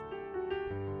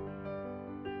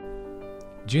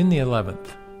June the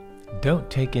 11th. Don't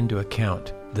take into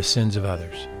account the sins of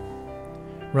others.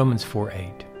 Romans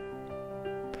 4:8.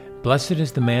 Blessed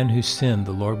is the man whose sin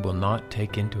the Lord will not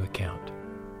take into account.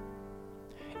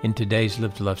 In today's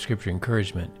Live to Love Scripture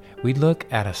encouragement, we look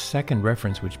at a second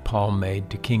reference which Paul made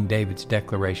to King David's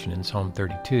declaration in Psalm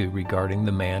 32 regarding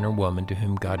the man or woman to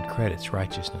whom God credits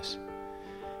righteousness.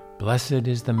 Blessed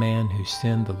is the man whose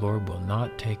sin the Lord will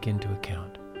not take into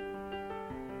account.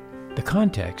 The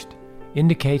context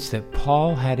indicates that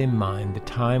Paul had in mind the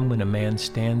time when a man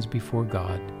stands before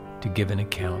God to give an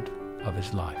account of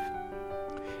his life.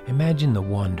 Imagine the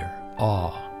wonder,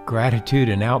 awe, gratitude,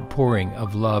 and outpouring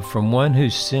of love from one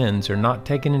whose sins are not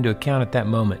taken into account at that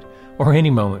moment, or any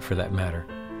moment for that matter.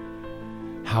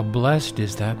 How blessed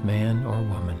is that man or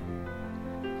woman.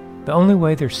 The only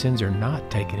way their sins are not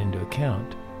taken into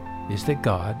account is that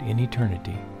God, in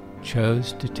eternity,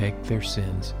 chose to take their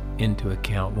sins into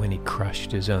account when he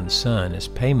crushed his own Son as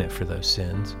payment for those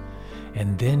sins,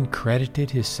 and then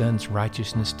credited his Son's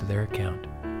righteousness to their account.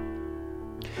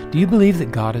 Do you believe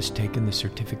that God has taken the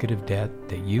certificate of debt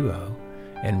that you owe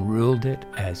and ruled it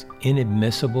as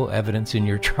inadmissible evidence in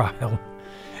your trial?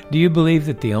 Do you believe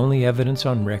that the only evidence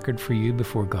on record for you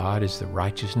before God is the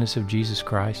righteousness of Jesus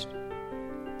Christ?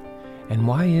 And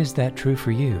why is that true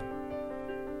for you?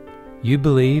 You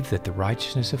believe that the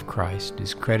righteousness of Christ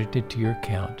is credited to your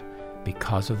account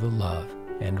because of the love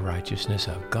and righteousness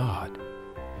of God.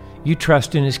 You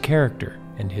trust in his character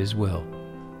and his will.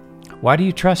 Why do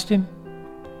you trust him?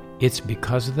 It's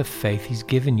because of the faith he's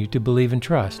given you to believe and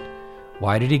trust.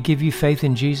 Why did he give you faith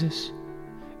in Jesus?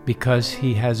 Because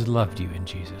he has loved you in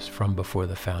Jesus from before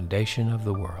the foundation of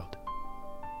the world.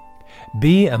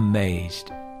 Be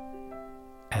amazed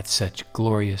at such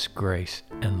glorious grace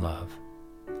and love.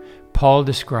 Paul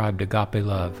described agape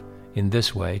love in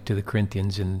this way to the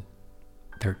Corinthians in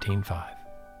 13:5.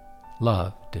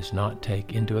 Love does not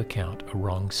take into account a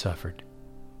wrong suffered.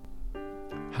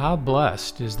 How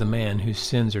blessed is the man whose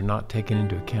sins are not taken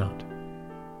into account.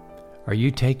 Are you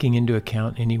taking into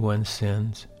account anyone's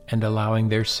sins and allowing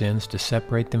their sins to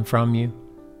separate them from you?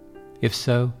 If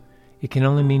so, it can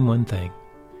only mean one thing.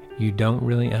 You don't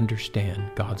really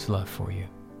understand God's love for you.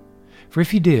 For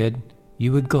if you did,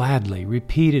 you would gladly,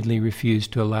 repeatedly refuse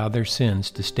to allow their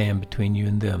sins to stand between you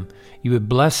and them. You would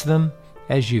bless them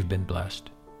as you've been blessed.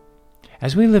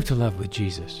 As we live to love with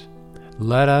Jesus,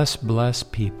 let us bless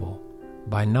people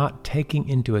by not taking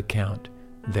into account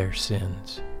their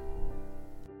sins.